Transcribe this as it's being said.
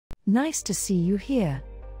Nice to see you here.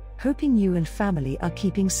 Hoping you and family are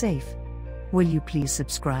keeping safe. Will you please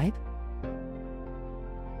subscribe?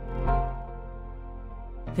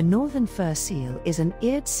 The northern fur seal is an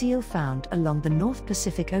eared seal found along the North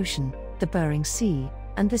Pacific Ocean, the Bering Sea,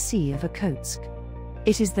 and the Sea of Okhotsk.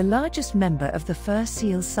 It is the largest member of the fur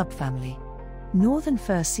seal subfamily. Northern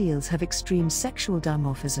fur seals have extreme sexual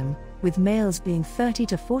dimorphism, with males being 30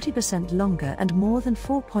 to 40% longer and more than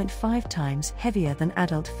 4.5 times heavier than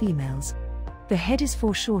adult females. The head is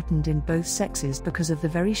foreshortened in both sexes because of the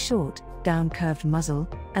very short, down-curved muzzle,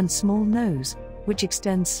 and small nose, which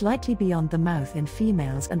extends slightly beyond the mouth in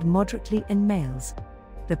females and moderately in males.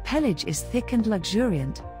 The pelage is thick and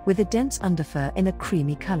luxuriant, with a dense underfur in a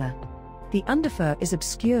creamy color. The underfur is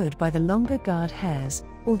obscured by the longer guard hairs,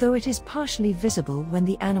 although it is partially visible when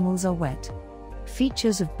the animals are wet.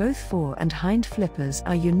 Features of both fore and hind flippers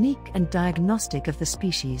are unique and diagnostic of the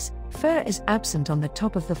species. Fur is absent on the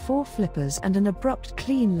top of the fore flippers and an abrupt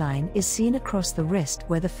clean line is seen across the wrist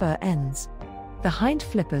where the fur ends. The hind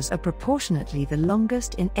flippers are proportionately the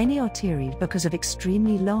longest in any otariid because of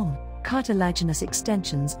extremely long, cartilaginous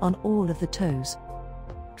extensions on all of the toes.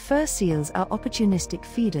 Fur seals are opportunistic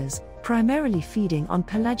feeders, primarily feeding on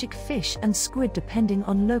pelagic fish and squid depending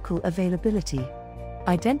on local availability.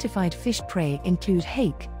 Identified fish prey include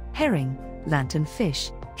hake, herring,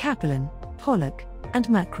 lanternfish, capelin, pollock, and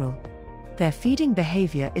mackerel. Their feeding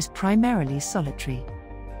behavior is primarily solitary.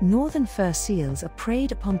 Northern fur seals are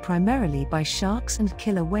preyed upon primarily by sharks and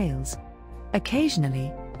killer whales.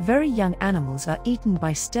 Occasionally, very young animals are eaten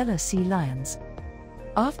by stellar sea lions.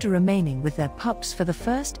 After remaining with their pups for the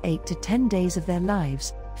first 8 to 10 days of their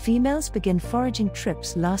lives, females begin foraging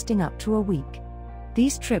trips lasting up to a week.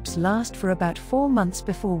 These trips last for about 4 months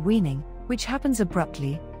before weaning, which happens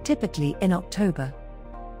abruptly, typically in October.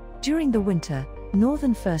 During the winter,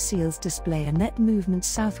 northern fur seals display a net movement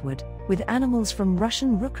southward, with animals from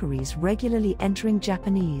Russian rookeries regularly entering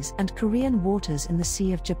Japanese and Korean waters in the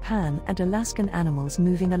Sea of Japan and Alaskan animals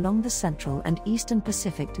moving along the central and eastern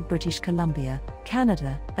Pacific to British Columbia,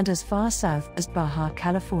 Canada, and as far south as Baja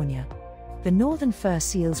California. The northern fur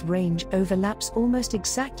seal's range overlaps almost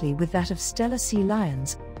exactly with that of stellar sea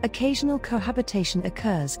lions. Occasional cohabitation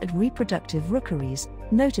occurs at reproductive rookeries,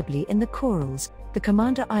 notably in the Corals, the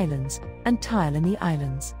Commander Islands, and Tyolani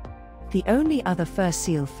Islands. The only other fur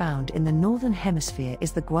seal found in the northern hemisphere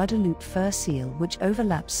is the Guadeloupe fur seal, which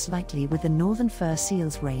overlaps slightly with the northern fur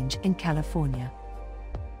seal's range in California.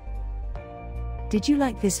 Did you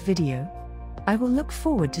like this video? I will look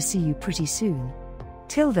forward to see you pretty soon.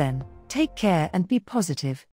 Till then, take care and be positive.